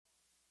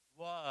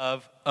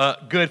Love a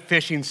good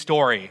fishing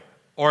story,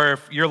 or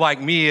if you're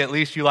like me, at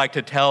least you like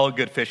to tell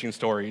good fishing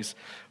stories.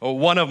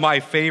 One of my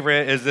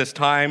favorite is this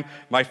time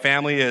my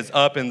family is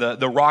up in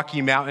the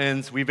Rocky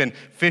Mountains. We've been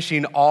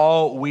fishing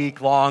all week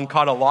long,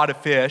 caught a lot of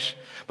fish,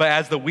 but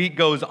as the week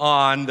goes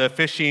on, the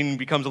fishing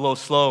becomes a little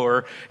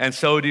slower, and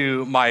so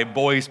do my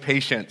boys'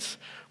 patience.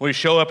 When we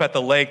show up at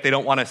the lake, they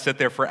don't want to sit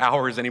there for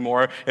hours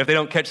anymore. If they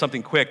don't catch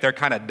something quick, they're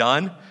kind of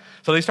done.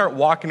 So they start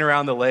walking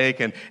around the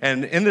lake, and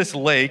in this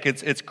lake,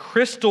 it's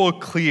crystal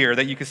clear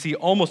that you can see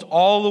almost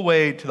all the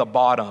way to the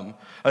bottom,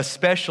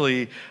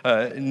 especially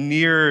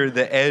near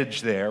the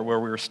edge there where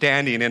we were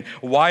standing. And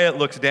Wyatt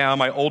looks down,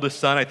 my oldest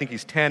son, I think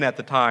he's 10 at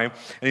the time,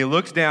 and he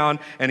looks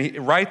down, and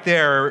right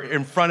there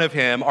in front of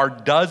him are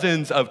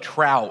dozens of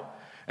trout.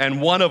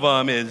 And one of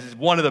them is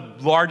one of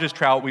the largest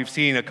trout we've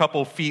seen, a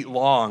couple feet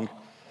long.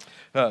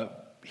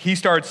 He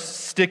starts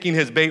sticking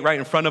his bait right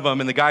in front of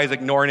him, and the guy's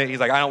ignoring it. He's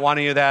like, I don't want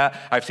any of that.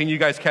 I've seen you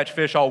guys catch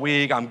fish all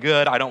week. I'm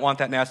good. I don't want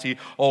that nasty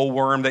old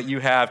worm that you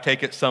have.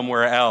 Take it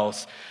somewhere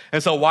else.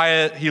 And so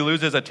Wyatt, he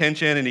loses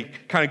attention, and he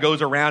kind of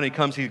goes around,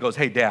 and he goes,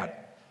 hey, Dad,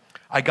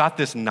 I got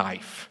this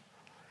knife,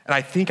 and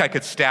I think I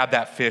could stab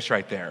that fish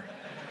right there.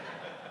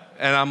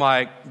 And I'm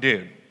like,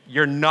 dude,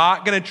 you're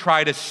not going to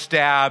try to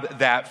stab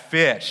that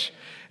fish.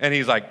 And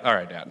he's like, all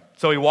right, Dad.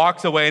 So he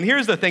walks away. And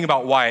here's the thing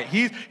about Wyatt.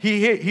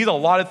 He's a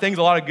lot of things,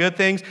 a lot of good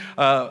things.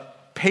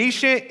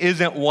 Patient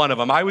isn't one of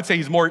them. I would say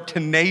he's more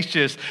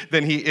tenacious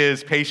than he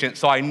is patient.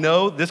 So I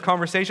know this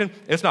conversation,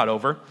 it's not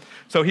over.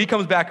 So he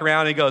comes back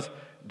around and he goes,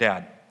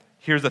 Dad,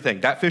 here's the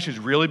thing. That fish is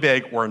really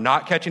big. We're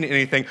not catching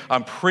anything.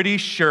 I'm pretty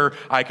sure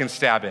I can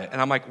stab it.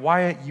 And I'm like,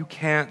 Wyatt, you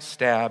can't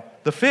stab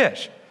the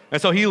fish.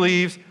 And so he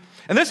leaves.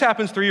 And this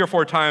happens 3 or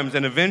 4 times,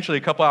 and eventually,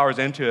 a couple hours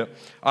into it,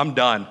 I'm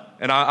done.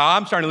 And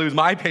I'm starting to lose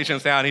my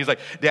patience now. And he's like,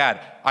 Dad,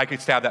 I could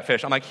stab that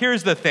fish. I'm like,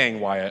 here's the thing,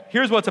 Wyatt.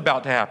 Here's what's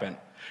about to happen.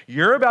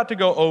 You're about to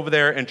go over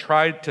there and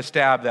try to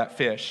stab that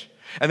fish.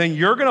 And then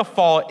you're going to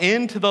fall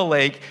into the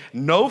lake,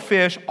 no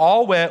fish,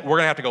 all wet. We're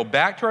going to have to go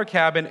back to our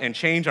cabin and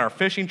change. Our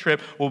fishing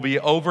trip will be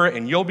over,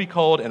 and you'll be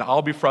cold, and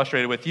I'll be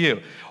frustrated with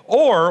you.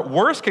 Or,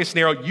 worst case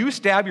scenario, you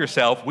stab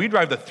yourself. We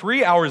drive the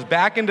 3 hours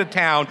back into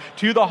town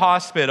to the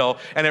hospital,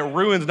 and it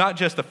ruins not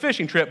just the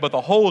fishing trip, but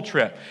the whole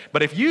trip.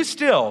 But if you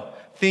still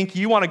think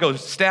you want to go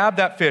stab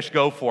that fish,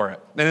 go for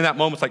it. And in that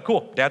moment, it's like,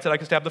 cool, Dad said I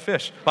can stab the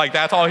fish. Like,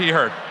 that's all he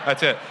heard.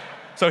 That's it.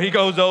 So he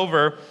goes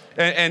over,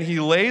 and he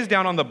lays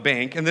down on the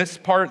bank, and this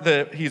part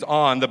that he's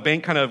on, the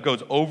bank kind of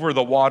goes over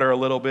the water a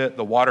little bit.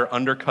 The water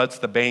undercuts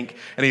the bank,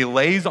 and he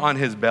lays on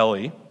his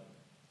belly,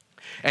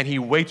 and he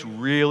waits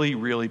really,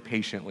 really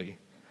patiently.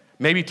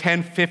 Maybe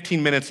 10,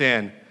 15 minutes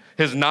in,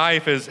 his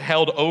knife is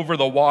held over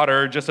the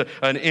water just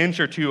an inch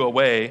or two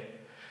away,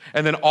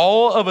 and then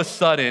all of a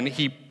sudden,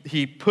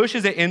 he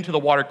pushes it into the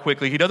water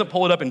quickly. He doesn't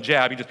pull it up and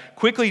jab. He just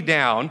quickly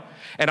down.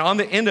 And on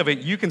the end of it,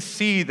 you can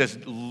see this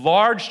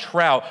large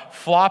trout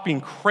flopping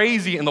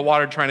crazy in the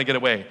water trying to get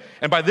away.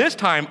 And by this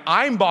time,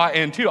 I'm bought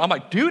in too. I'm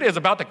like, dude is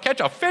about to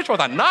catch a fish with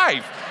a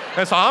knife.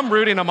 And so I'm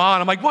rooting him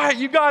on. I'm like, Wyatt,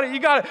 you got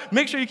it.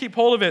 Make sure you keep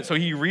hold of it. So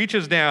he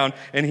reaches down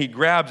and he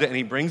grabs it and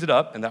he brings it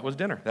up. And that was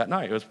dinner that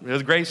night. It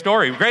was a great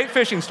story, great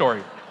fishing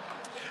story.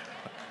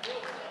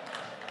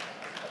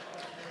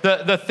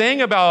 The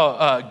thing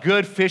about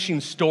good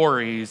fishing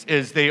stories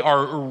is they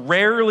are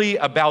rarely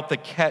about the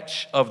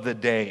catch of the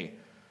day.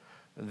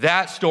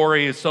 That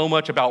story is so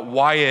much about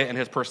Wyatt and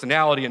his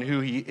personality and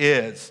who he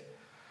is.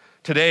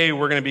 Today,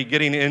 we're going to be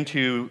getting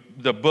into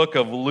the book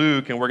of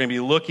Luke, and we're going to be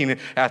looking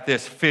at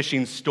this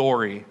fishing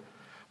story.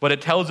 But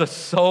it tells us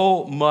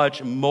so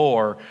much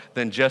more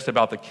than just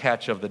about the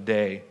catch of the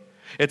day.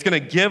 It's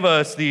going to give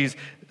us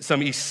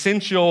some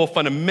essential,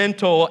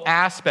 fundamental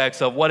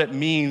aspects of what it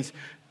means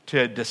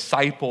to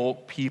disciple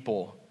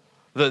people,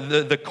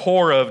 the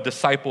core of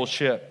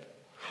discipleship.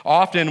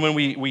 Often when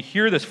we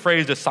hear this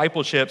phrase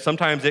discipleship,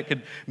 sometimes it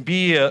could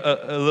be a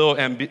little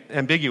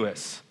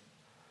ambiguous,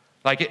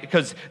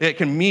 because it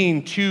can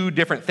mean two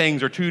different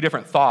things or two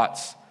different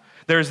thoughts.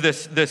 There's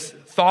this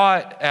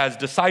thought as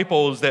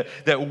disciples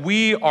that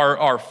we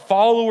are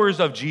followers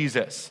of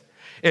Jesus.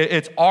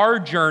 It's our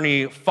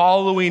journey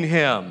following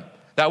him.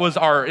 That was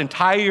our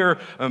entire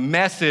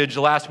message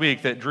last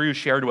week that Drew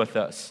shared with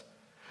us.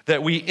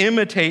 That we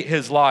imitate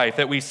his life,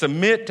 that we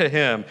submit to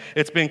him.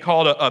 It's been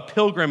called a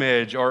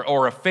pilgrimage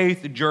or a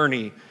faith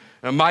journey.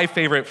 And my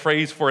favorite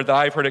phrase for it that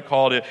I've heard it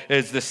called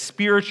is the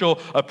spiritual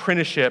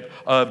apprenticeship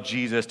of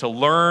Jesus, to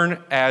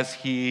learn as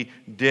he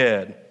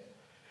did.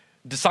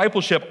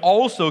 Discipleship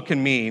also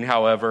can mean,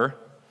 however,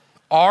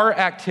 our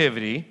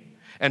activity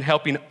and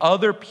helping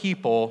other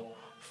people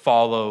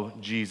follow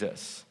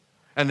Jesus.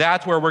 And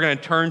that's where we're going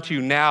to turn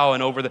to now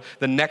and over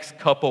the next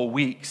couple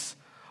weeks.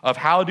 Of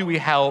how do we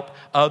help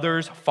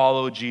others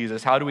follow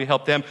Jesus? How do we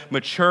help them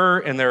mature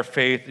in their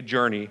faith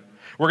journey?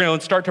 We're going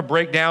to start to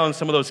break down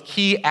some of those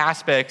key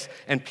aspects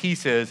and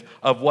pieces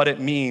of what it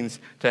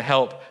means to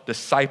help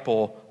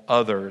disciple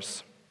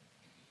others.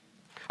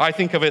 I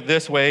think of it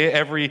this way.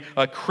 Every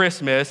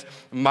Christmas,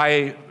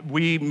 my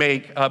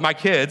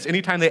kids,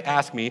 anytime they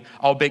ask me,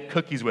 I'll bake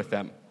cookies with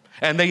them.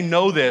 And they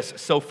know this,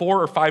 so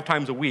 4 or 5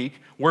 times a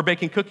week, we're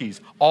baking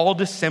cookies all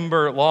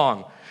December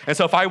long. And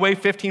so if I weigh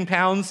 15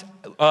 pounds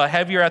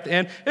heavier at the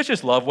end, it's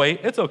just love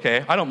weight. It's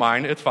okay. I don't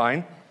mind. It's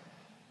fine.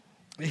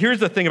 Here's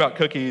the thing about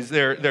cookies.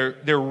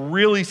 They're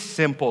really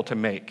simple to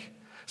make.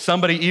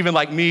 Somebody even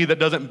like me that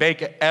doesn't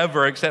bake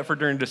ever except for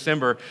during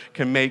December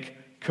can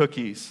make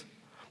cookies.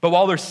 But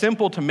while they're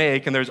simple to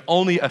make and there's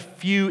only a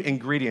few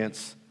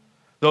ingredients,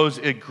 those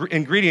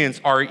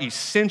ingredients are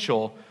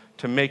essential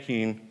to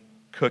making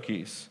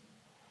cookies.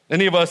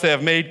 Any of us that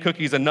have made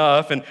cookies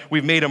enough and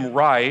we've made them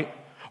right,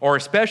 or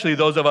especially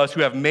those of us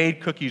who have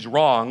made cookies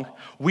wrong,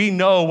 we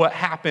know what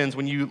happens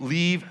when you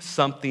leave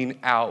something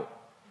out.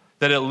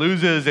 That it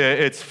loses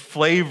its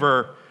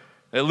flavor,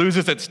 it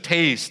loses its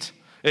taste,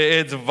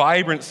 its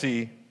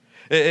vibrancy.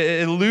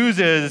 It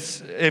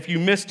loses, if you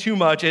miss too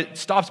much, it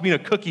stops being a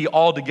cookie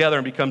altogether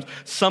and becomes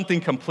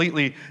something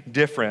completely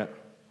different.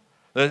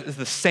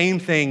 The same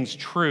thing's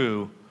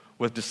true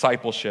with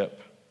discipleship.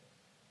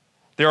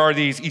 There are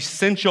these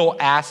essential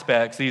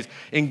aspects, these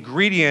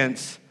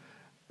ingredients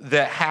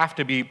that have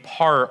to be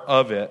part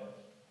of it.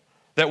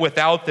 That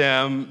without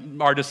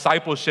them, our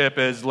discipleship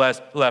is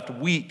left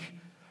weak,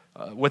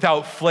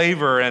 without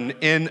flavor and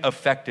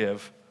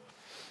ineffective.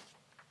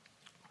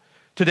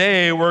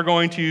 Today, we're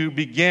going to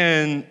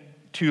begin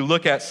to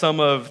look at some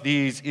of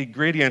these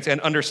ingredients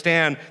and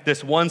understand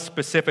this one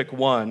specific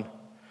one,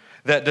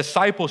 that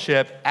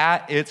discipleship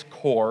at its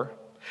core,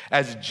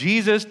 as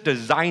Jesus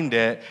designed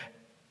it,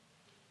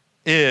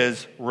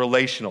 is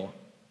relational.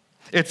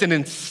 It's an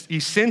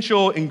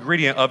essential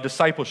ingredient of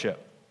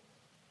discipleship.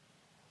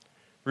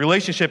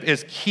 Relationship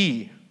is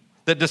key.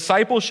 That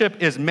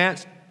discipleship is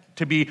meant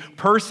to be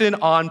person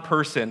on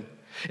person.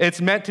 It's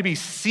meant to be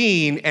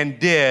seen and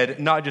did,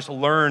 not just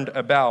learned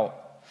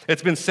about.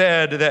 It's been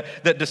said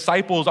that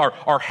disciples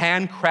are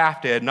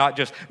handcrafted, not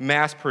just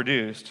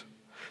mass-produced.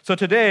 So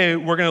today,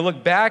 we're going to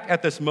look back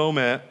at this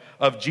moment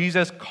of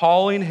Jesus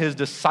calling his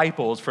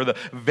disciples for the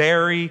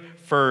very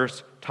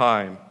first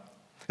time.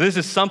 This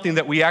is something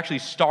that we actually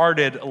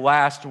started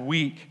last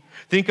week.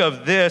 Think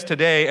of this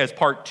today as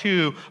part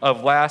 2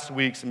 of last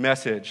week's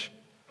message.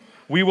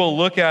 We will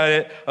look at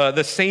it,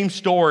 the same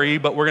story,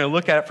 but we're going to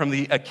look at it from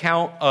the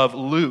account of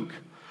Luke.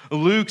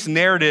 Luke's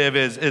narrative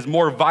is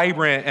more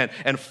vibrant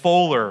and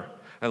fuller.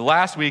 And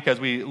last week, as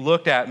we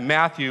looked at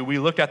Matthew, we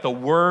looked at the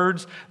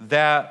words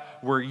that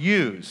were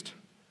used.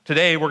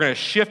 Today, we're going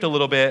to shift a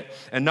little bit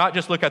and not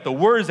just look at the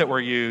words that were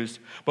used,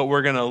 but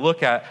we're going to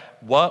look at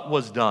what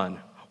was done,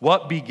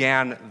 what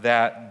began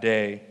that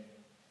day,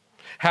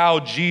 how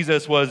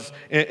Jesus was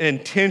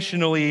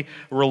intentionally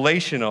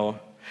relational.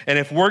 And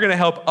if we're going to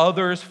help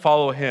others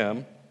follow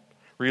him,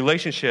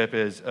 relationship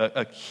is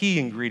a key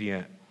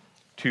ingredient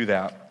to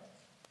that.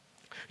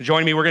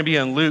 Join me, we're going to be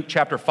in Luke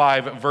chapter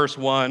 5, verse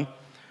 1.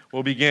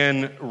 We'll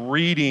begin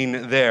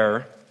reading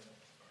there.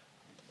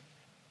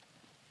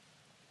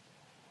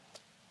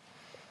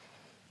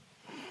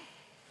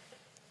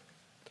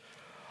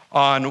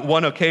 On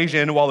one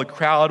occasion, while the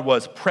crowd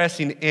was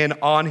pressing in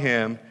on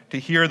him to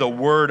hear the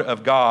word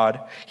of God,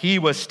 he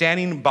was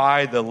standing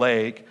by the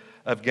lake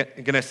of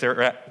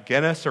Gennesaret,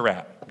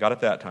 got it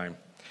that time.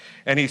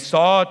 And he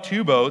saw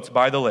 2 boats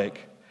by the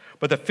lake,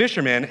 but the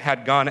fishermen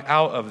had gone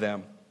out of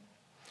them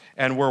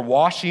and were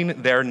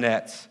washing their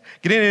nets.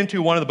 Getting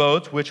into one of the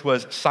boats, which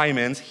was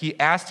Simon's, he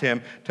asked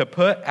him to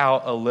put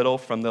out a little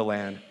from the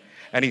land.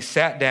 And he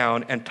sat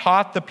down and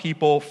taught the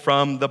people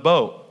from the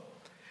boat.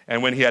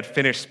 And when he had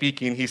finished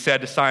speaking, he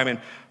said to Simon,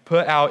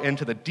 "Put out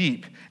into the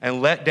deep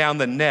and let down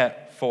the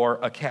net for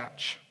a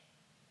catch."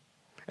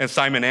 And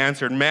Simon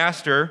answered,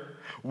 "Master,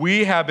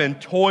 we have been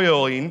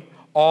toiling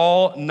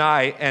all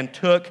night and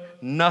took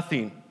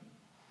nothing.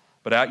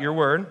 But at your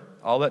word,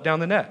 I'll let down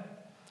the net."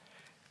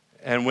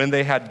 And when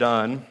they had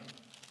done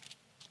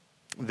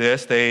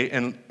this, they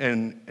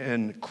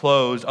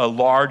enclosed a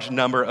large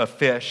number of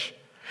fish,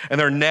 and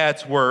their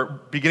nets were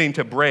beginning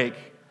to break.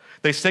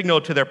 They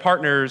signaled to their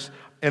partners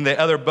in the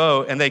other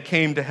boat, and they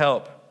came to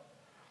help.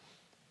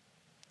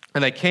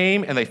 And they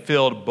came and they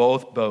filled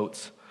both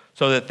boats,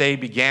 so that they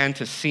began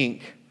to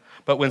sink.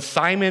 But when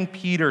Simon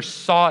Peter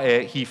saw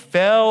it, he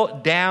fell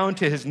down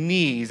to his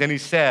knees, and he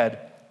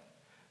said,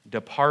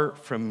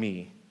 "Depart from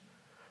me,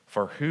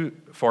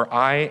 for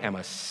I am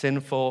a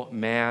sinful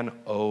man,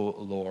 O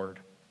Lord."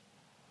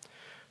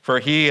 For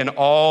he and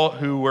all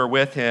who were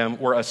with him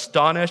were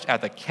astonished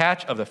at the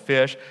catch of the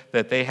fish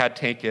that they had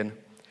taken.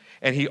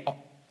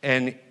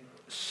 And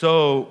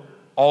so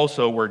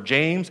also were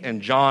James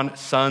and John,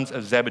 sons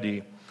of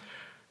Zebedee,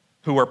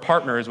 who were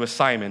partners with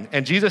Simon.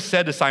 And Jesus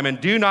said to Simon,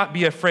 "Do not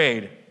be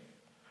afraid.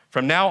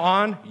 From now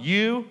on,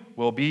 you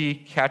will be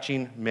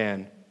catching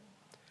men."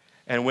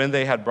 And when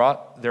they had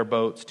brought their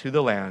boats to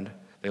the land,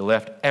 they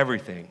left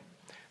everything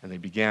and they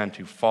began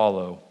to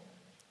follow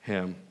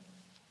him.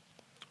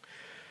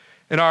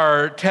 In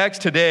our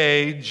text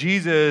today,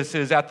 Jesus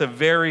is at the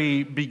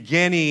very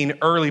beginning,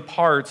 early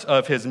parts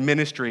of his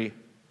ministry.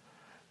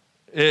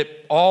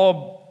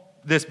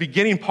 This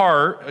beginning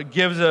part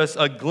gives us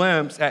a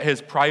glimpse at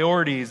his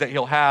priorities that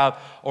he'll have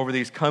over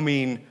these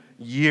coming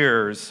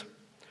years.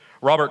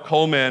 Robert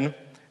Coleman,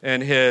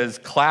 in his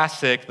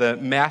classic, The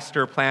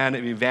Master Plan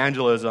of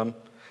Evangelism,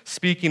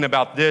 speaking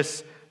about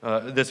this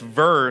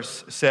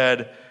verse,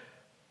 said,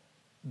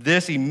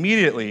 "This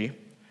immediately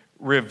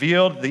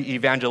revealed the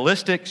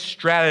evangelistic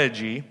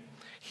strategy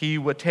he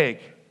would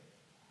take.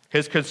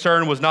 His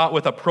concern was not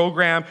with a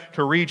program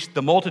to reach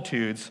the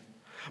multitudes,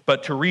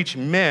 but to reach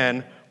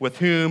men with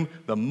whom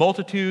the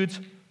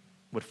multitudes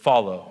would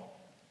follow."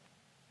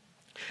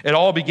 It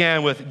all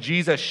began with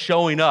Jesus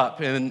showing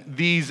up in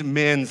these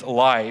men's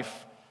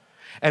life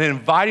and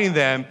inviting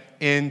them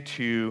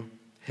into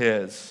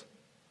his.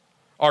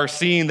 Our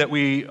scene that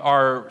we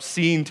are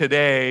seeing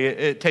today,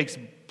 it takes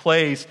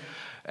place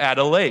at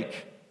a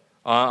lake,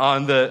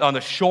 on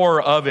the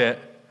shore of it.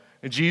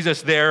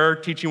 Jesus there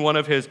teaching one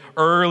of his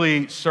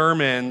early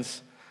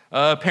sermons.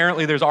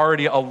 Apparently there's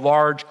already a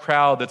large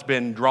crowd that's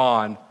been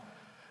drawn.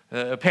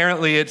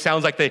 Apparently it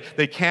sounds like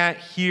they can't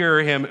hear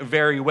him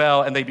very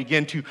well, and they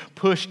begin to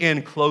push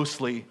in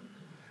closely.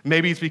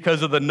 Maybe it's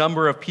because of the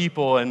number of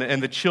people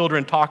and the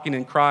children talking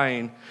and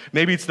crying.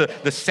 Maybe it's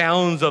the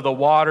sounds of the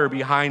water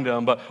behind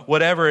them, but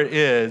whatever it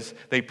is,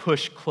 they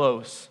push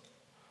close.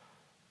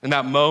 In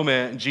that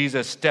moment,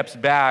 Jesus steps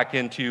back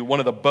into one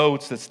of the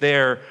boats that's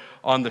there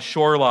on the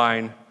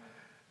shoreline.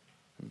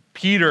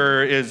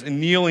 Peter is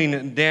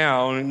kneeling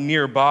down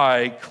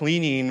nearby,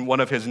 cleaning one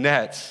of his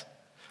nets,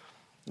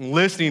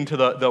 listening to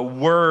the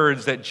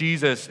words that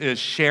Jesus is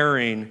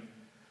sharing.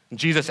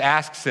 Jesus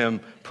asks him,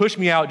 "Push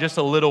me out just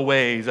a little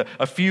ways,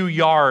 a few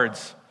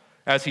yards."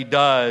 As he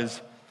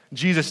does,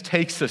 Jesus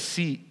takes a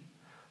seat,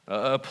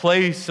 a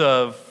place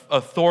of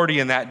authority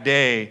in that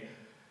day,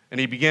 and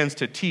he begins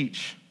to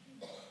teach.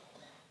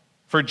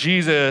 For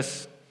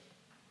Jesus,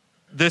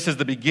 this is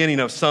the beginning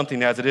of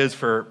something, as it is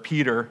for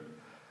Peter.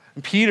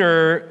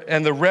 Peter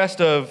and the rest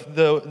of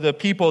the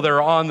people that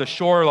are on the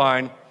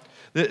shoreline,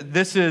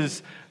 this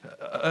is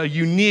a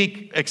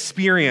unique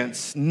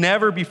experience.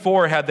 Never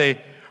before had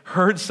they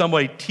heard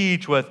somebody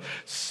teach with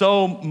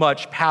so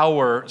much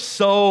power,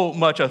 so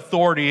much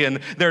authority, and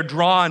they're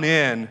drawn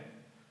in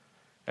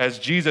as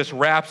Jesus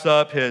wraps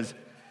up his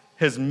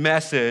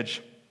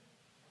message.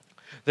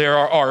 There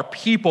are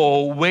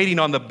people waiting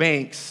on the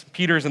banks.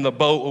 Peter's in the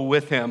boat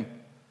with him.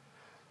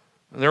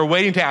 They're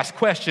waiting to ask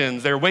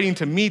questions. They're waiting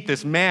to meet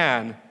this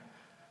man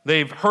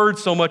they've heard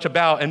so much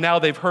about and now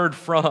they've heard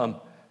from.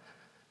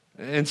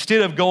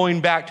 Instead of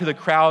going back to the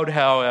crowd,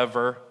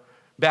 however,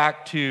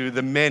 back to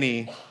the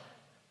many,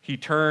 he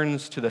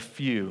turns to the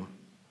few.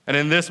 And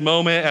in this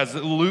moment, as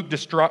Luke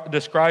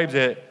describes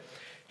it,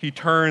 he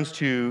turns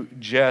to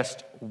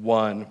just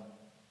one.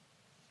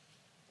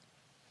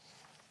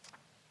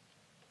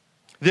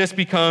 This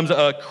becomes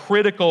a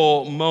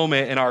critical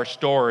moment in our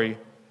story.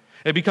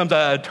 It becomes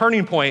a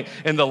turning point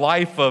in the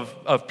life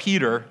of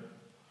Peter.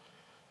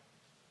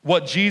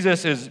 What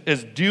Jesus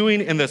is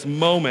doing in this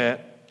moment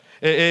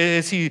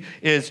is he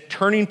is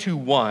turning to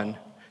one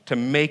to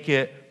make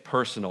it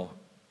personal.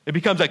 It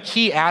becomes a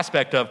key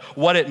aspect of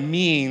what it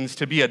means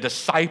to be a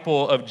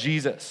disciple of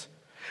Jesus.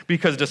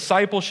 Because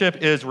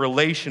discipleship is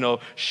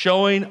relational.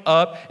 Showing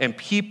up in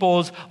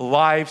people's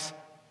lives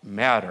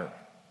matter.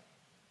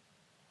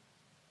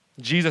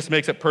 Jesus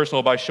makes it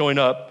personal by showing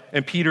up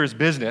in Peter's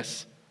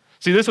business.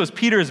 See, this was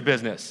Peter's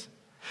business.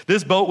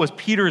 This boat was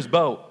Peter's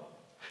boat.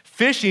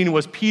 Fishing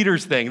was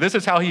Peter's thing. This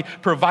is how he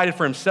provided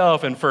for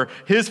himself and for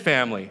his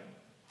family.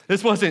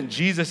 This wasn't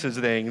Jesus'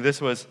 thing.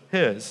 This was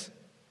his.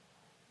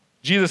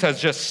 Jesus has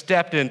just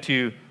stepped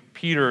into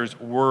Peter's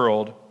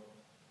world.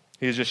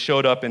 He has just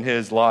showed up in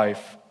his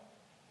life.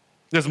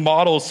 This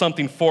models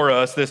something for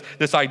us,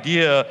 this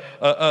idea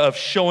of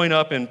showing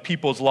up in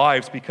people's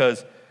lives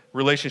because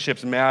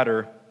relationships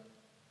matter.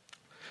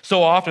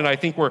 So often I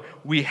think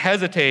we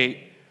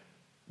hesitate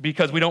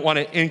because we don't want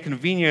to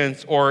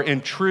inconvenience or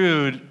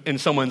intrude in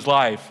someone's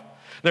life.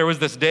 There was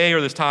this day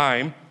or this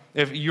time,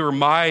 if you're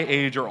my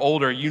age or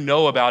older, you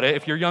know about it.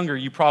 If you're younger,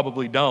 you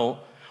probably don't,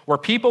 where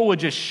people would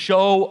just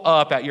show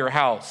up at your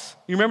house.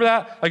 You remember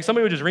that? Like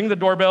somebody would just ring the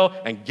doorbell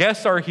and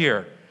guests are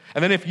here.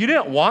 And then if you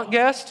didn't want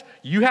guests,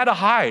 you had to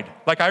hide.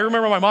 Like I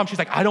remember my mom, she's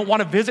like, "I don't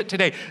want to visit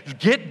today.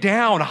 Get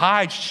down,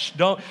 hide,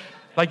 don't."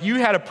 Like you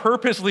had to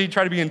purposely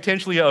try to be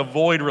intentionally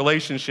avoid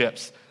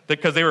relationships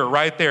because they were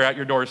right there at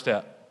your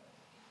doorstep.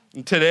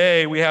 And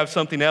today we have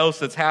something else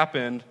that's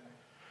happened.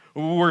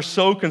 We're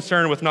so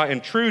concerned with not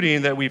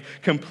intruding that we've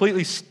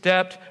completely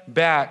stepped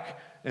back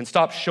and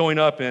stopped showing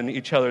up in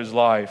each other's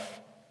life.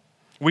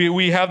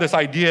 We have this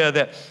idea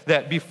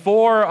that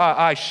before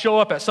I show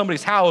up at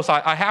somebody's house,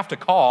 I have to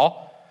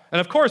call. And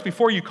of course,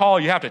 before you call,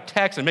 you have to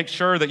text and make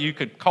sure that you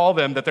could call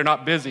them, that they're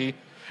not busy.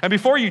 And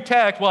before you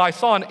text, well, I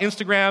saw on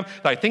Instagram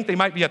that I think they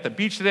might be at the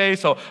beach today,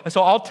 so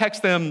I'll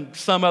text them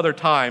some other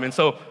time. And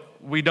so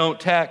we don't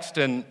text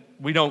and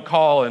we don't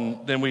call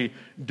and then we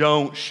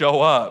don't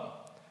show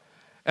up.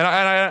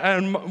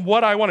 And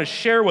what I want to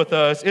share with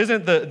us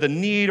isn't the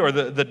need or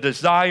the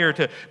desire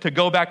to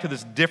go back to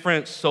this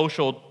different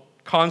social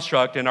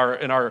construct in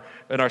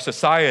our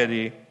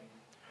society.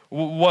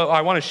 What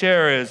I want to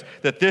share is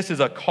that this is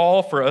a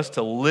call for us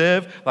to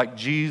live like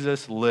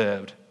Jesus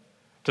lived.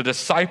 to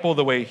disciple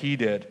the way he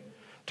did,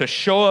 to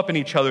show up in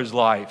each other's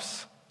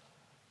lives.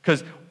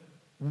 Because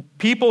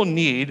people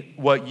need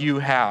what you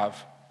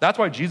have. That's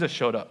why Jesus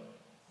showed up.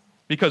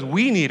 Because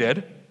we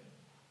needed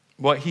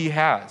what he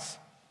has.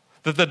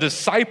 That the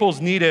disciples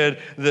needed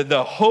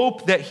the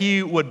hope that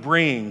he would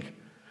bring.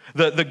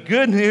 The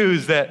good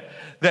news that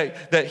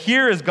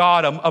here is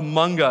God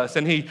among us,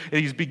 and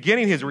he's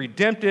beginning his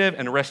redemptive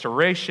and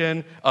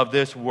restoration of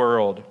this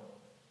world.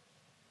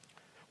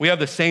 We have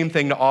the same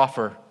thing to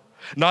offer.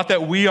 Not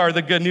that we are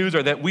the good news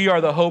or that we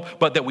are the hope,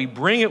 but that we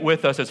bring it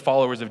with us as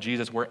followers of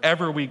Jesus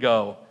wherever we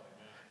go.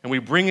 And we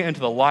bring it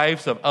into the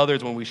lives of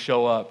others when we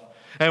show up.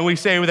 And we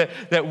say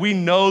that we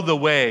know the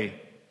way.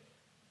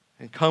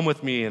 And come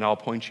with me and I'll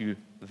point you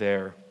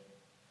there.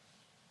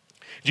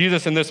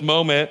 Jesus in this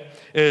moment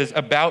is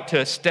about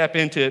to step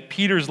into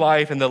Peter's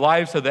life and the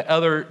lives of the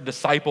other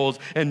disciples,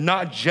 and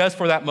not just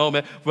for that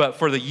moment, but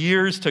for the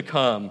years to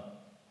come.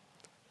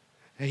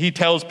 He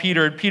tells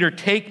Peter,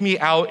 take me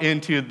out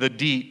into the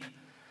deep.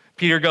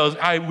 Peter goes,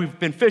 we've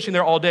been fishing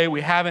there all day.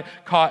 We haven't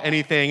caught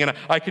anything. And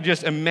I could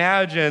just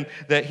imagine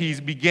that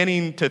Peter's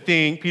beginning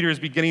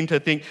to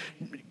think,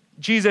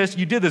 Jesus,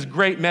 you did this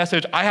great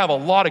message. I have a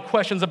lot of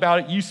questions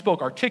about it. You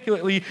spoke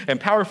articulately and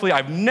powerfully.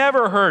 I've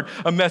never heard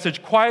a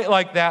message quite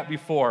like that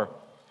before.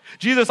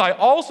 Jesus, I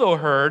also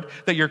heard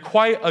that you're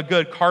quite a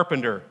good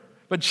carpenter.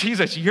 But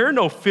Jesus, you're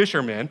no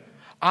fisherman.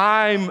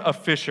 I'm a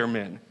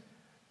fisherman.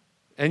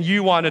 And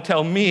you want to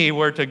tell me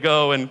where to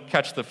go and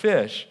catch the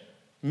fish.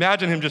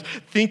 Imagine him just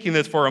thinking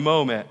this for a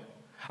moment.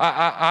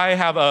 I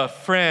have a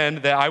friend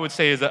that I would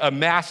say is a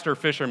master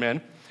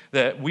fisherman.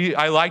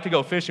 I like to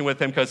go fishing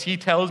with him because he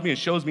tells me and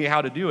shows me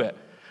how to do it.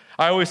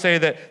 I always say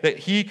that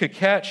he could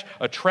catch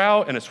a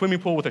trout in a swimming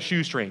pool with a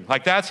shoestring.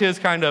 Like that's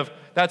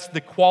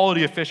the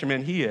quality of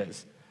fisherman he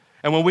is.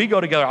 And when we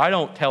go together, I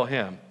don't tell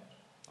him.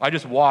 I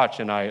just watch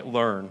and I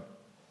learn.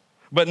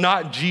 But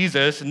not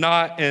Jesus,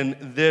 not in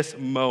this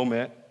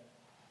moment.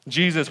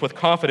 Jesus with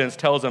confidence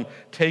tells him,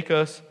 take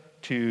us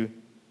to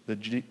the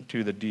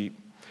deep.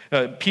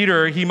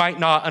 Peter, he might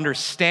not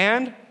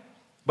understand,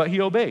 but he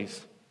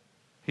obeys.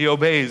 He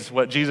obeys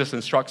what Jesus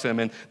instructs him,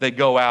 and they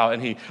go out,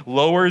 and he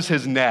lowers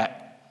his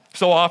net.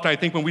 So often, I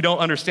think when we don't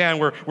understand,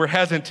 we're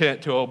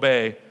hesitant to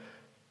obey.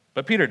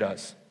 But Peter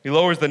does. He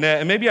lowers the net,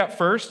 and maybe at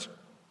first,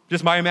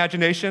 just my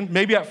imagination,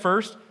 maybe at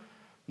first,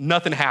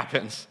 nothing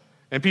happens.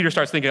 And Peter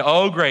starts thinking,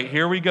 oh, great,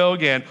 here we go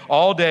again.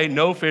 All day,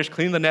 no fish,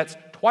 clean the nets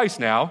twice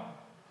now.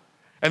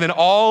 And then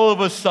all of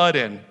a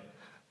sudden,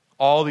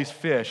 all these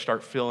fish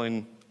start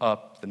filling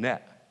up the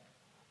net.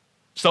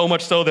 So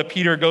much so that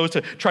Peter goes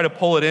to try to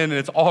pull it in and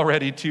it's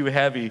already too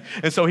heavy.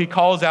 And so he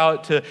calls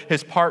out to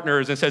his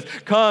partners and says,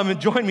 come and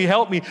join me,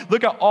 help me.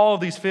 Look at all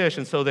of these fish.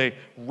 And so they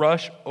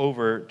rush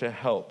over to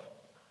help.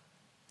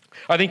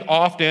 I think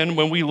often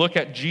when we look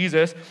at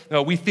Jesus,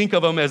 we think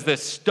of him as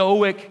this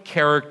stoic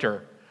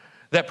character,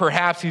 that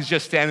perhaps he's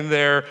just standing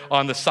there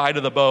on the side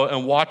of the boat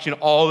and watching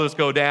all this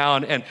go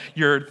down, and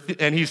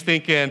he's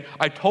thinking,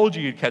 I told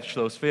you you'd catch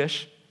those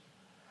fish.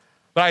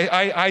 But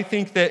I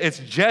think that it's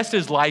just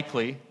as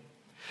likely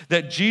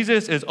that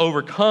Jesus is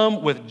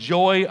overcome with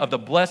joy of the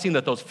blessing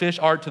that those fish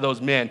are to those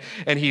men,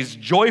 and he's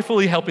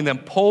joyfully helping them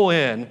pull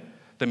in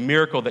the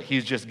miracle that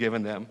he's just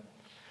given them,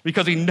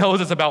 because he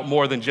knows it's about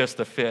more than just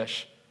the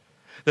fish,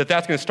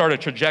 that's going to start a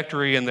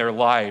trajectory in their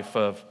life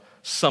of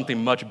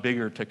something much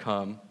bigger to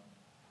come.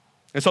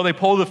 And so they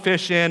pull the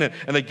fish in,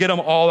 and they get them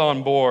all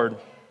on board.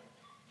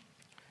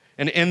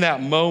 And in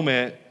that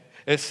moment,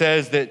 it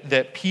says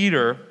that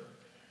Peter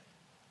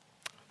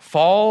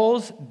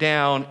falls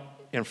down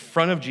in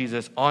front of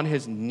Jesus on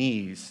his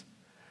knees,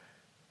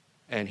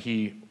 and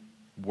he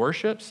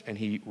worships and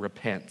he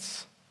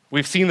repents.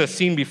 We've seen this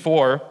scene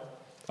before.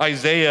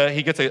 Isaiah,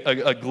 he gets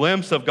a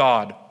glimpse of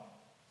God.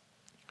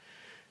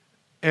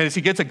 And as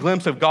he gets a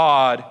glimpse of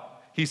God,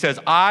 he says,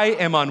 I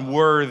am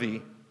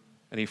unworthy.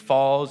 And he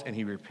falls and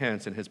he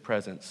repents in his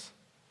presence.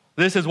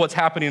 This is what's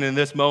happening in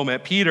this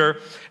moment. Peter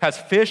has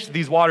fished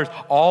these waters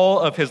all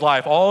of his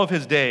life, all of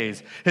his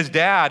days. His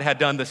dad had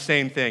done the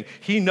same thing.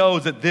 He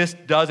knows that this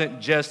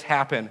doesn't just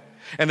happen.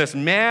 And this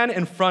man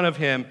in front of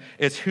him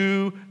is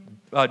who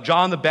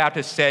John the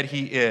Baptist said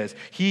he is.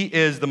 He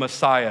is the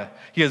Messiah.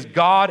 He is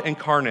God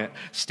incarnate,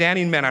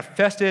 standing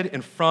manifested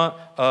in front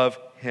of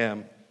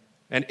him.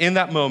 And in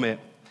that moment,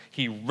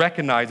 he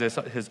recognizes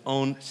his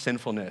own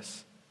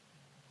sinfulness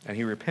and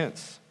he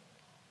repents.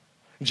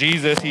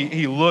 Jesus,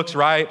 he looks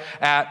right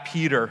at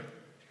Peter,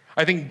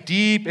 I think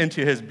deep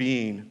into his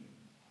being.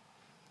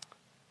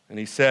 And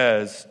he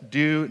says,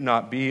 do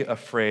not be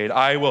afraid.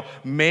 I will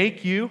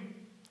make you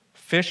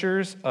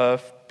fishers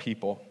of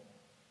people.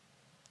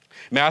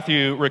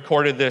 Matthew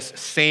recorded this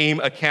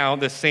same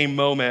account, this same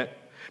moment,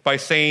 by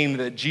saying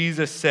that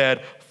Jesus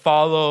said,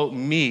 follow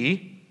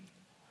me,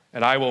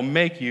 and I will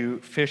make you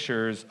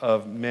fishers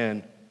of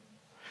men.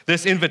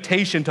 This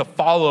invitation to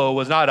follow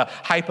was not a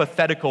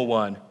hypothetical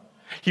one.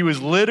 He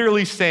was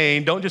literally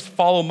saying, don't just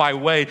follow my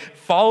way,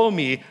 follow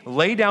me,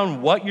 lay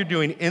down what you're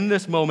doing in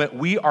this moment.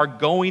 We are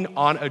going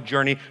on a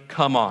journey,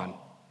 come on.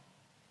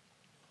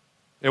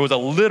 It was a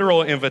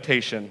literal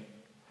invitation.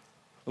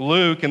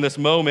 Luke, in this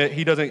moment,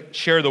 he doesn't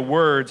share the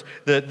words.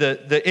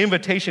 The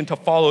invitation to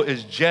follow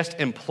is just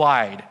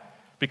implied,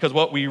 because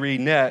what we read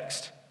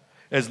next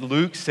is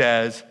Luke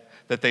says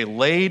that they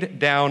laid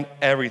down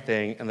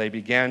everything and they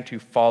began to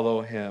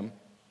follow him.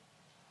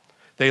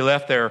 They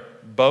left their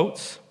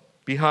boats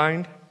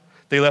behind.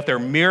 They left their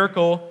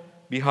miracle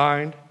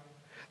behind.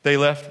 They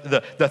left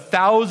the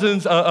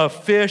thousands of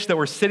fish that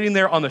were sitting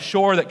there on the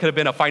shore that could have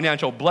been a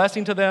financial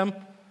blessing to them.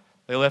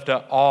 They left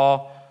it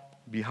all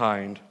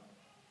behind.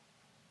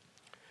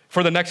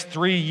 For the next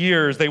 3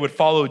 years, they would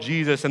follow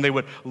Jesus and they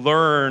would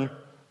learn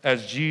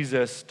as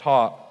Jesus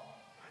taught.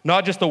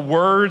 Not just the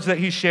words that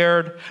he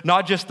shared,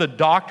 not just the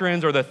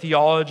doctrines or the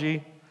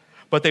theology,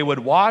 but they would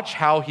watch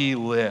how he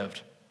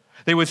lived.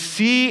 They would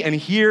see and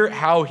hear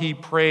how he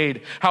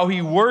prayed, how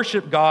he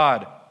worshiped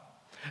God.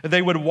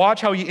 They would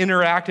watch how he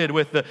interacted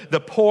with the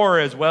poor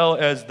as well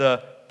as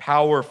the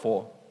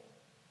powerful.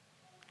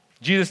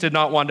 Jesus did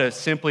not want to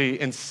simply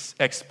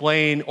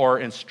explain or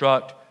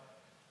instruct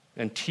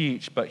and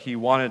teach, but he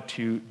wanted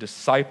to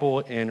disciple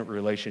in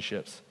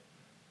relationships.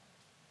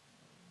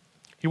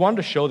 He wanted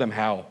to show them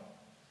how.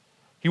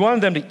 He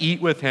wanted them to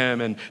eat with him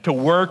and to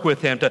work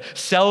with him, to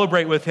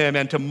celebrate with him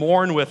and to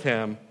mourn with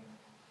him.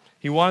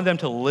 He wanted them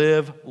to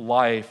live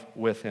life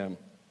with him.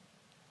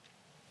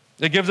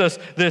 It gives us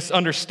this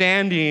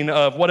understanding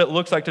of what it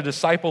looks like to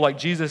disciple like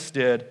Jesus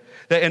did,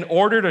 that in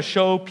order to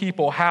show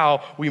people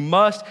how, we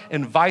must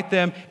invite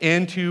them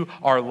into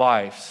our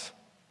lives.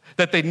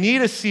 That they need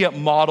to see it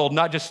modeled,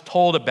 not just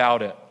told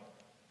about it.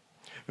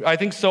 I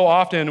think so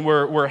often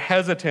we're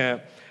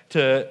hesitant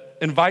to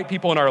invite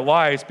people in our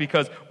lives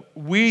because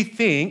we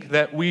think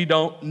that we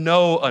don't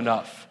know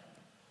enough.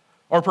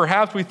 Or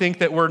perhaps we think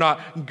that we're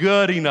not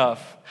good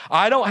enough.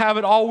 I don't have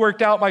it all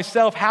worked out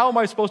myself. How am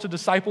I supposed to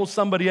disciple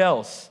somebody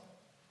else?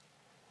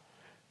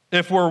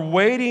 If we're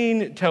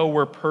waiting till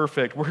we're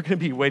perfect, we're going to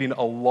be waiting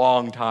a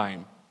long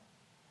time.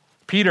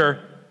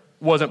 Peter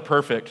wasn't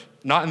perfect,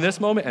 not in this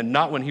moment and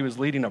not when he was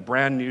leading a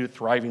brand new,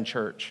 thriving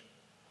church.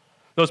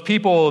 Those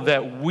people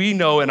that we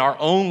know in our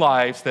own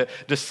lives that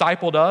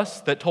discipled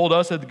us, that told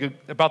us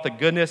about the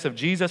goodness of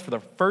Jesus for the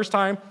first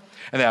time,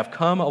 and that have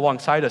come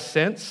alongside us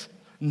since,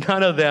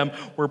 none of them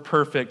were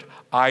perfect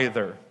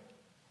either.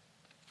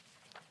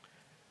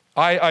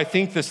 I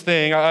think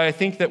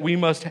that we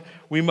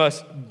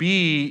must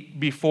be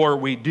before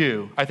we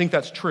do. I think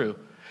that's true.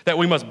 That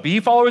we must be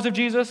followers of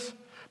Jesus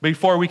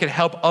before we can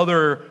help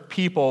other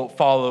people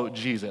follow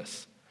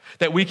Jesus.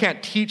 That we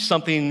can't teach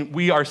something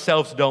we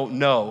ourselves don't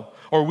know,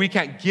 or we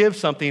can't give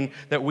something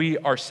that we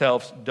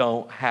ourselves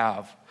don't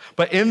have.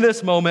 But in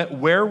this moment,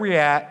 where we're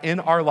at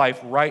in our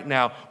life right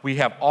now, we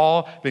have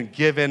all been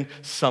given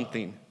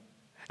something.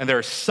 And there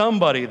is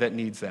somebody that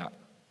needs that.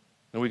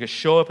 And we can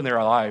show up in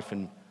their life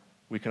and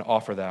we can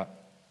offer that.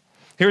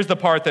 Here's the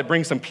part that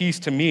brings some peace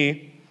to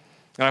me,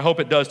 and I hope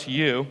it does to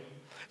you,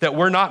 that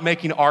we're not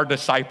making our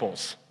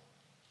disciples.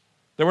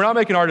 That we're not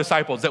making our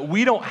disciples, that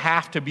we don't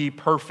have to be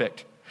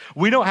perfect.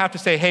 We don't have to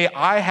say, hey,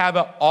 I have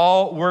it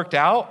all worked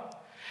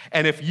out,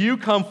 and if you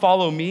come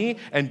follow me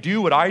and do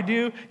what I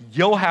do,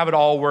 you'll have it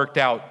all worked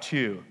out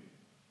too.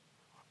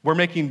 We're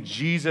making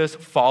Jesus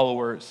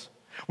followers.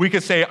 We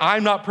could say,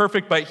 I'm not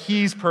perfect, but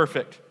he's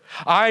perfect.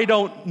 I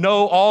don't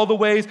know all the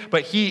ways,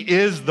 but he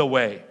is the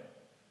way.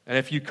 And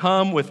if you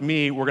come with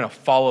me, we're going to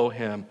follow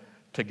him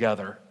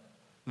together.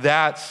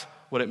 That's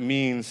what it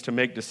means to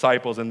make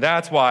disciples, and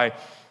that's why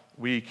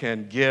we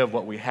can give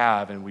what we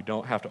have, and we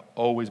don't have to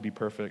always be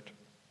perfect.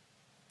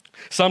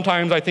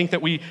 Sometimes I think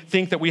that we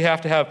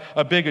have to have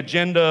a big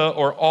agenda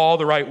or all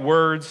the right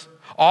words.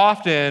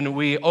 Often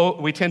we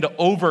tend to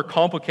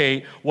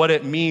overcomplicate what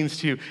it means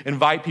to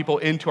invite people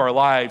into our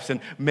lives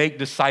and make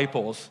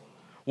disciples.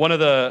 One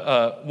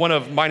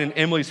of mine and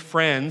Emily's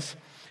friends,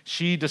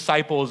 she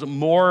disciples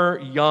more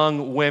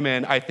young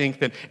women, I think,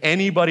 than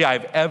anybody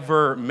I've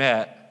ever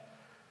met.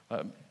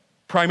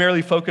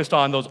 Primarily focused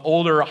on those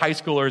older high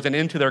schoolers and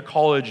into their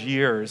college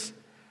years.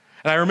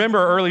 And I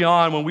remember early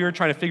on when we were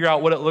trying to figure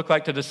out what it looked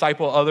like to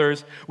disciple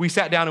others, we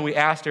sat down and we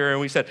asked her and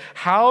we said,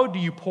 how do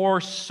you pour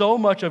so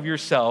much of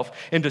yourself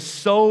into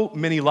so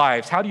many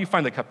lives? How do you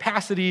find the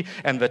capacity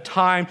and the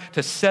time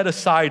to set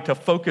aside to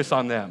focus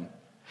on them?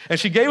 And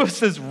she gave us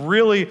this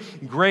really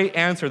great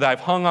answer that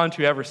I've hung on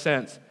to ever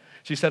since.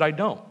 She said, I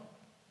don't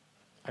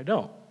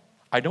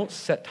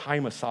set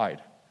time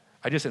aside.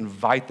 I just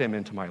invite them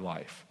into my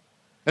life.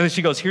 And then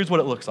she goes, here's what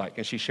it looks like.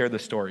 And she shared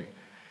this story.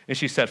 And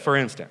she said, for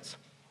instance,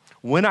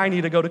 when I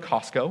need to go to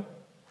Costco,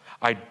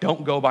 I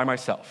don't go by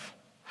myself.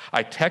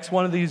 I text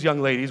one of these young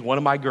ladies, one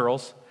of my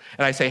girls,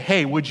 and I say,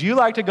 hey, would you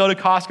like to go to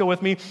Costco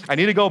with me? I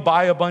need to go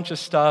buy a bunch of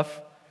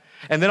stuff,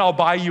 and then I'll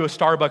buy you a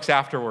Starbucks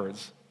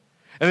afterwards.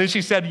 And then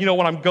she said,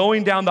 when I'm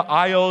going down the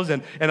aisles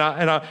and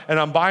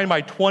I'm buying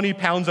my 20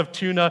 pounds of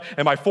tuna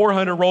and my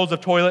 400 rolls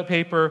of toilet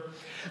paper,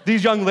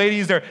 these young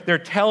ladies, they're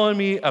telling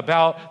me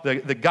about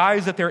the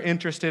guys that they're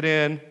interested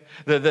in,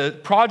 the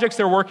projects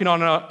they're working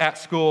on at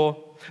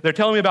school. They're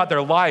telling me about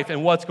their life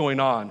and what's going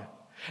on.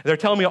 They're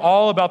telling me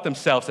all about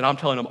themselves, and I'm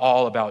telling them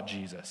all about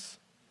Jesus.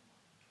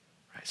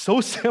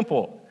 So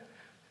simple.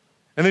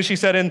 And then she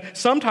said, and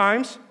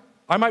sometimes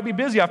I might be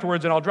busy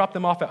afterwards and I'll drop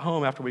them off at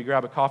home after we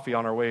grab a coffee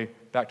on our way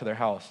back to their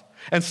house.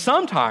 And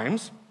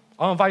sometimes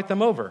I'll invite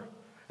them over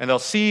and they'll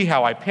see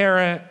how I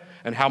parent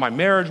and how my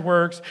marriage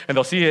works, and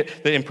they'll see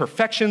the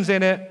imperfections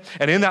in it.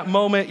 And in that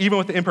moment, even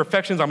with the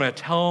imperfections, I'm going to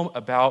tell them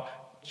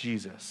about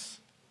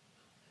Jesus.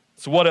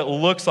 It's what it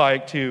looks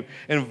like to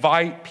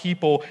invite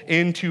people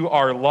into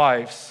our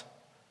lives.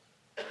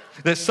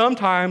 That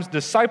sometimes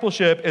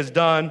discipleship is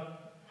done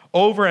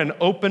over an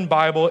open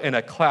Bible in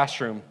a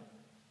classroom.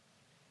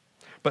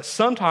 But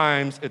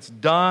sometimes it's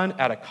done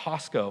at a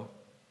Costco.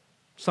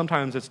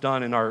 Sometimes it's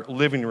done in our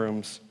living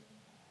rooms.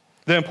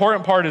 The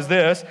important part is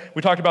this.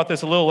 We talked about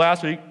this a little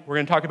last week. We're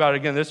going to talk about it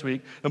again this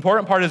week. The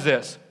important part is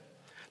this,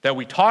 that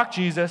we talk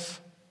Jesus,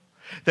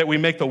 that we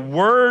make the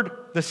Word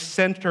the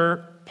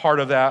center part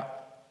of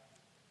that,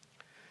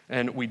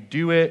 and we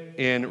do it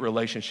in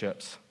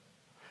relationships.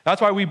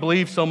 That's why we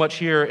believe so much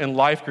here in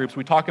life groups.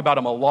 We talk about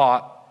them a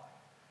lot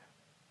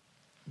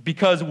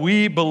because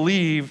we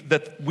believe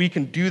that we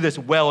can do this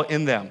well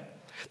in them.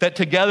 That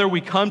together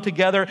we come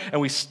together and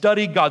we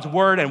study God's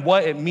word and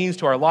what it means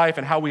to our life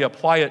and how we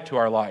apply it to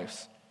our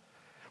lives.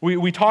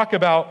 We talk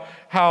about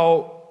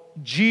how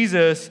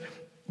Jesus,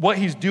 what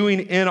he's doing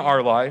in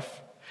our life,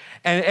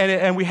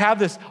 and we have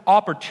this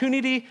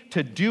opportunity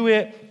to do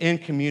it in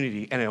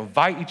community and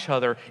invite each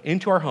other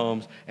into our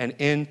homes and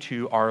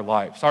into our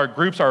lives. Our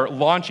groups are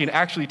launching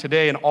actually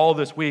today and all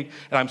this week,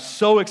 and I'm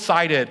so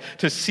excited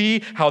to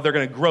see how they're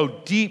going to grow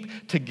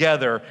deep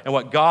together and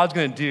what God's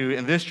going to do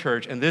in this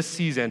church and this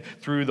season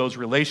through those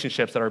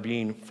relationships that are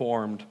being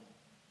formed.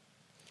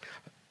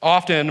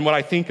 Often when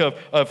I think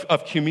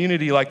of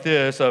community like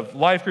this, of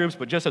life groups,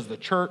 but just as the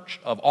church,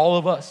 of all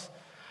of us,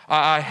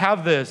 I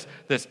have this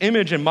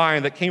image in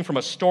mind that came from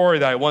a story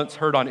that I once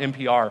heard on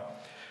NPR.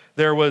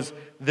 There was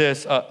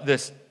this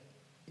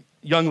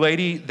young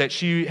lady that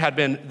she had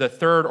been the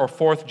third or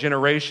fourth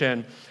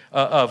generation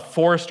of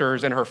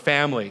foresters in her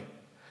family.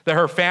 That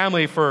her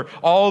family for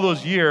all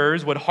those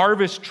years would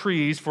harvest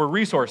trees for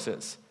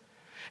resources.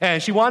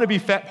 And she wanted to be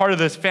part of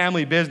this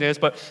family business,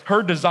 but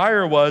her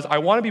desire was, I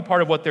want to be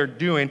part of what they're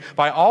doing,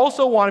 but I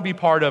also want to be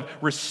part of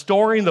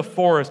restoring the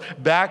forest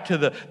back to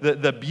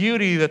the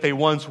beauty that they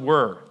once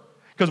were.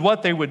 Because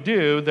what they would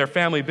do, their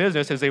family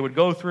business, is they would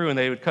go through and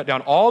they would cut down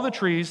all the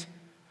trees,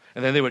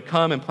 and then they would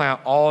come and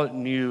plant all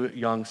new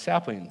young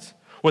saplings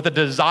with a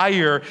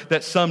desire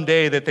that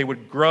someday that they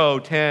would grow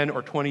 10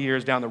 or 20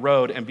 years down the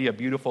road and be a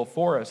beautiful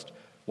forest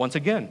once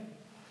again.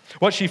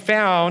 What she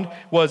found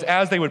was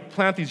as they would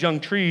plant these young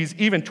trees,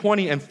 even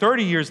 20 and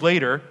 30 years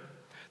later,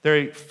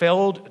 they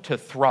failed to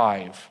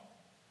thrive.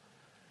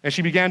 And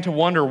she began to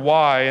wonder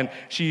why, and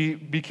she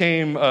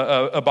became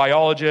a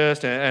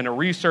biologist and a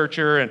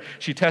researcher, and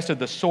she tested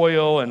the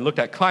soil and looked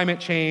at climate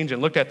change and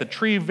looked at the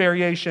tree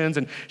variations,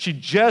 and she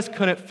just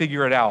couldn't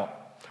figure it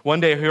out. One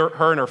day,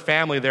 her and her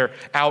family, they're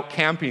out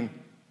camping.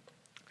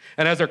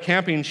 And as they're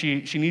camping,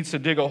 she needs to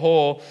dig a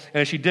hole,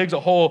 and as she digs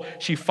a hole,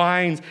 she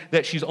finds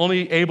that she's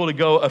only able to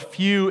go a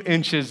few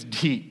inches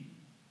deep.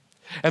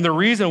 And the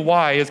reason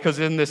why is because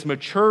in this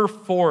mature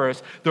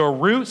forest, the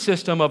root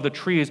system of the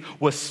trees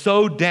was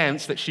so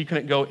dense that she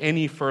couldn't go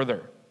any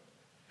further.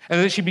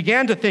 And then she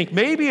began to think,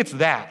 maybe it's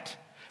that.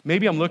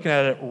 Maybe I'm looking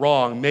at it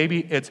wrong. Maybe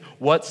it's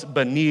what's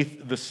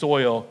beneath the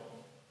soil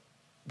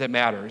that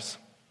matters.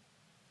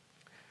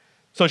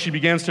 So she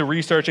begins to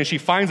research, and she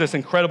finds this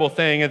incredible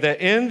thing, that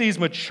in these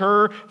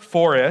mature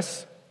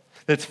forests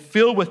that's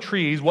filled with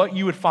trees, what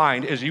you would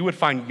find is you would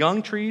find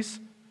young trees,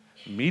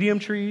 medium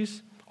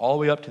trees, all the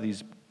way up to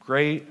these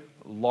great,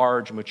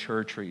 large,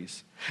 mature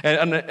trees.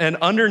 And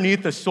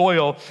underneath the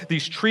soil,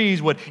 these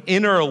trees would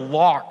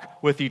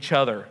interlock with each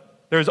other.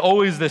 There's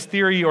always this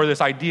theory or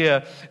this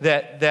idea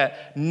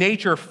that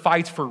nature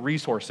fights for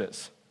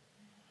resources.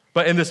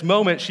 But in this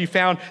moment, she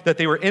found that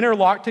they were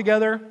interlocked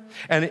together,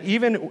 and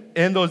even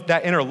in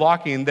that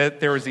interlocking, that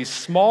there was these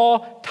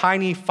small,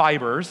 tiny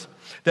fibers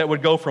that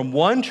would go from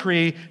one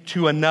tree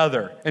to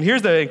another. And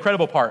here's the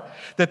incredible part,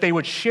 that they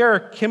would share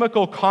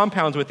chemical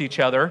compounds with each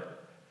other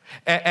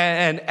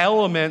and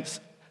elements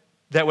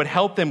that would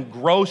help them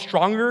grow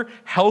stronger,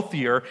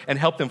 healthier, and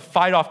help them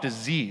fight off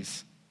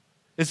disease.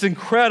 It's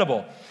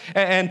incredible.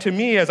 And to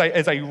me, as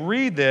I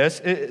read this,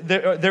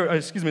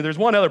 there's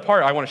one other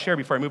part I want to share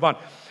before I move on.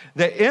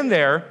 That in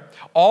there,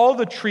 all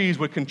the trees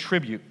would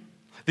contribute.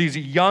 These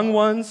young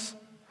ones,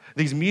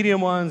 these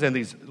medium ones, and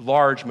these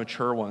large,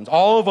 mature ones.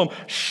 All of them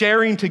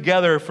sharing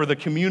together for the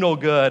communal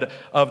good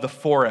of the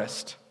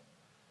forest.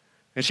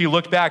 And she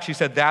looked back, she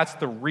said, that's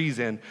the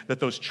reason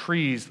that those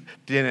trees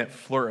didn't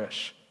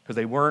flourish, because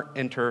they weren't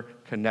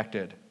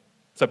interconnected.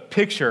 It's a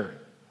picture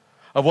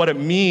of what it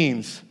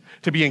means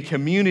to be in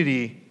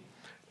community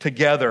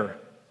together,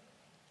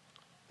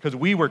 because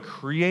we were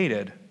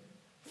created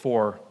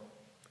for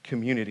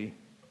community.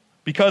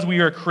 Because we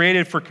are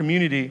created for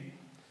community,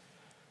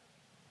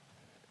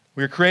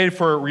 we are created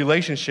for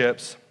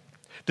relationships.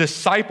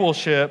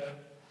 Discipleship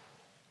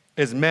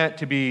is meant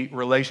to be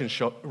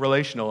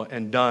relational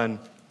and done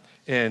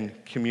in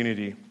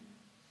community.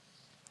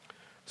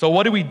 So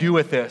what do we do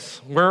with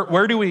this?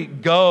 Where do we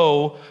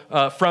go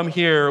from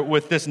here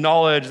with this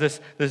knowledge,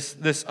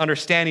 this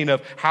understanding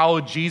of how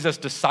Jesus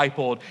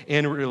discipled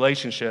in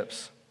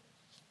relationships?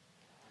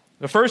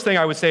 The first thing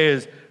I would say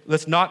is,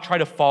 let's not try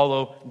to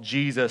follow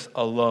Jesus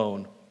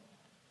alone.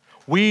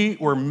 We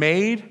were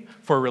made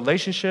for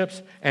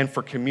relationships and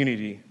for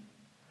community.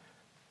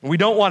 We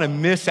don't want to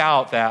miss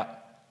out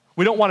that.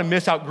 We don't want to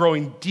miss out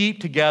growing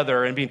deep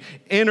together and being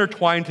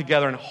intertwined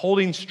together and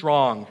holding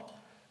strong,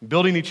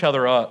 building each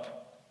other up.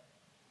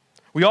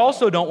 We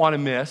also don't want to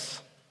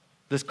miss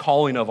this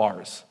calling of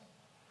ours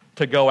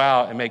to go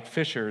out and make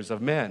fishers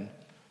of men,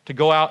 to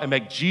go out and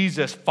make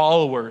Jesus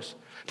followers,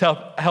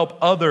 to help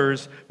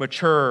others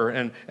mature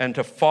and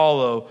to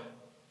follow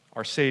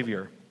our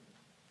Savior.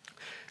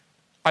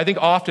 I think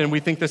often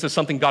we think this is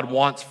something God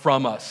wants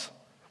from us.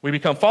 We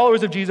become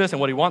followers of Jesus, and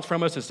what he wants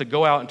from us is to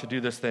go out and to do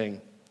this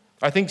thing.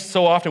 I think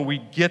so often we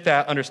get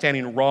that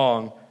understanding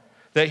wrong,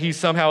 that he's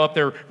somehow up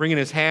there wringing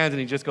his hands and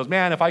he just goes,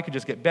 man, if I could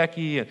just get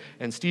Becky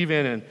and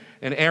Stephen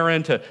and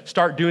Aaron to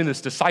start doing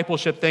this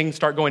discipleship thing,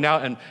 start going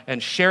out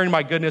and sharing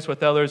my goodness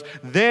with others,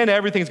 then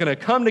everything's going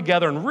to come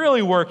together and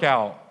really work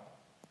out.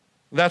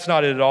 That's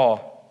not it at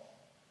all.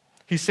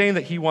 He's saying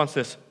that he wants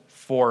this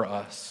for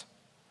us.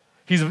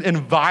 He's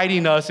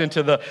inviting us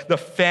into the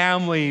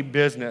family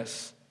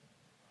business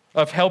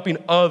of helping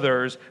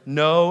others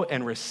know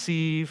and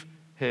receive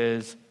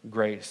his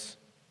grace.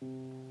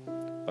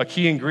 A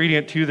key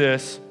ingredient to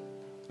this,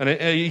 an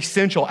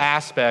essential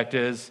aspect,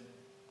 is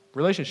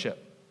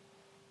relationship.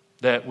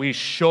 That we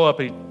show up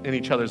in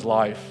each other's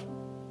life,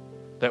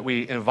 that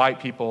we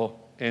invite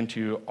people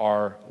into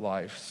our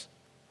lives.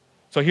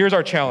 So here's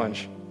our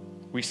challenge.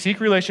 We seek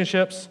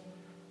relationships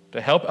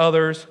to help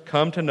others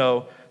come to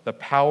know the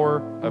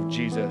power of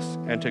Jesus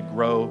and to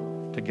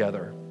grow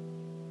together.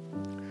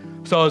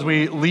 So as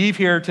we leave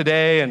here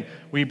today and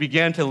we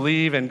begin to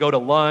leave and go to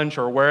lunch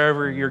or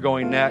wherever you're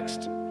going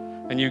next,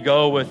 and you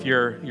go with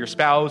your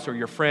spouse or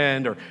your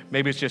friend, or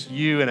maybe it's just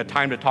you and a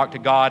time to talk to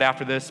God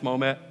after this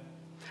moment,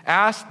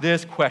 ask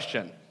this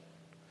question.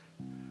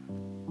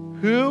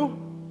 Who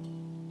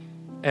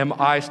am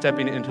I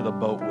stepping into the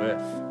boat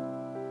with?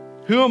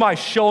 Who am I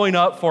showing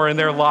up for in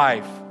their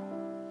life?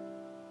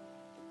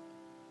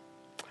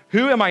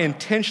 Who am I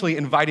intentionally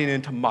inviting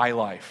into my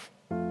life?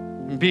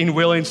 Being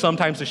willing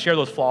sometimes to share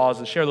those flaws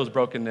and share those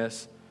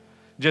brokenness.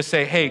 Just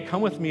say, hey,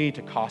 come with me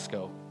to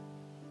Costco.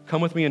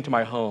 Come with me into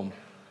my home.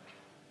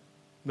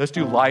 Let's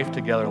do life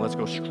together and let's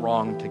go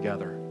strong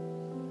together.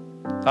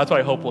 That's what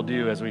I hope we'll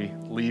do as we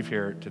leave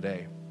here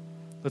today.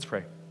 Let's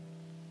pray.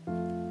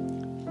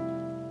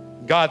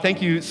 God,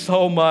 thank you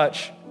so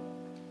much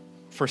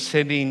for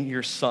sending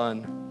your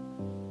Son.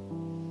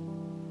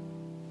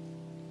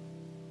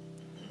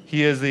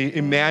 He is the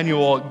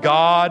Emmanuel,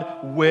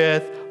 God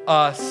with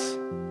us,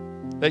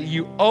 that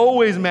you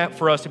always meant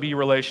for us to be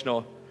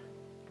relational,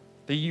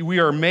 that we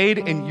are made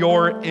in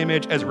your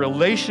image as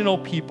relational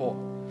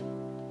people.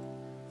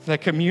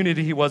 That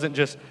community we're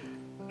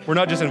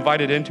not just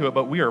invited into it,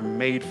 but we are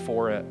made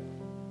for it.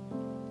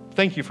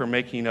 Thank you for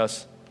making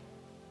us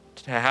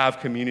to have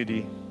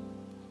community,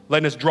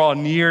 letting us draw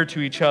near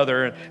to each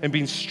other and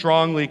being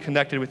strongly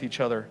connected with each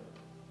other.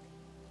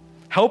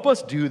 Help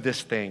us do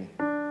this thing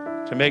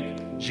to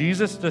make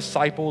Jesus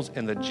disciples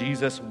in the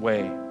Jesus way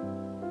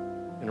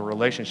in a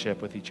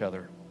relationship with each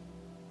other.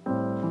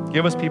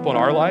 Give us people in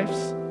our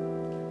lives.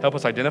 Help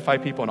us identify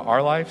people in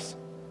our lives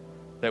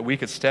that we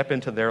could step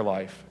into their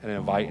life and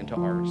invite into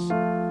ours.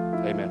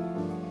 Amen.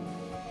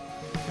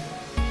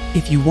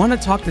 If you want to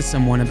talk to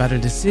someone about a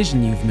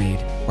decision you've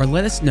made, or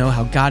let us know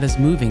how God is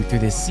moving through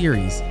this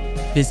series,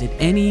 visit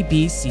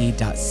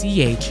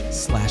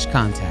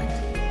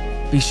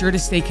nebc.ch/contact. Be sure to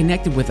stay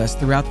connected with us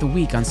throughout the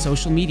week on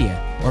social media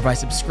or by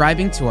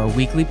subscribing to our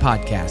weekly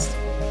podcast.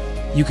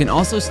 You can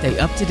also stay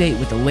up to date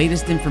with the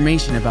latest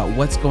information about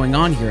what's going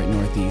on here at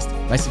Northeast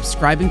by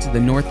subscribing to the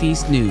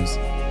Northeast News,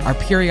 our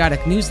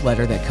periodic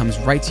newsletter that comes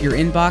right to your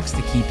inbox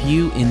to keep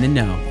you in the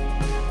know.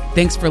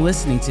 Thanks for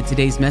listening to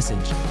today's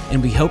message,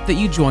 and we hope that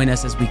you join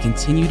us as we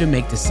continue to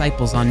make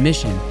disciples on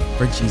mission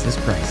for Jesus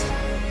Christ.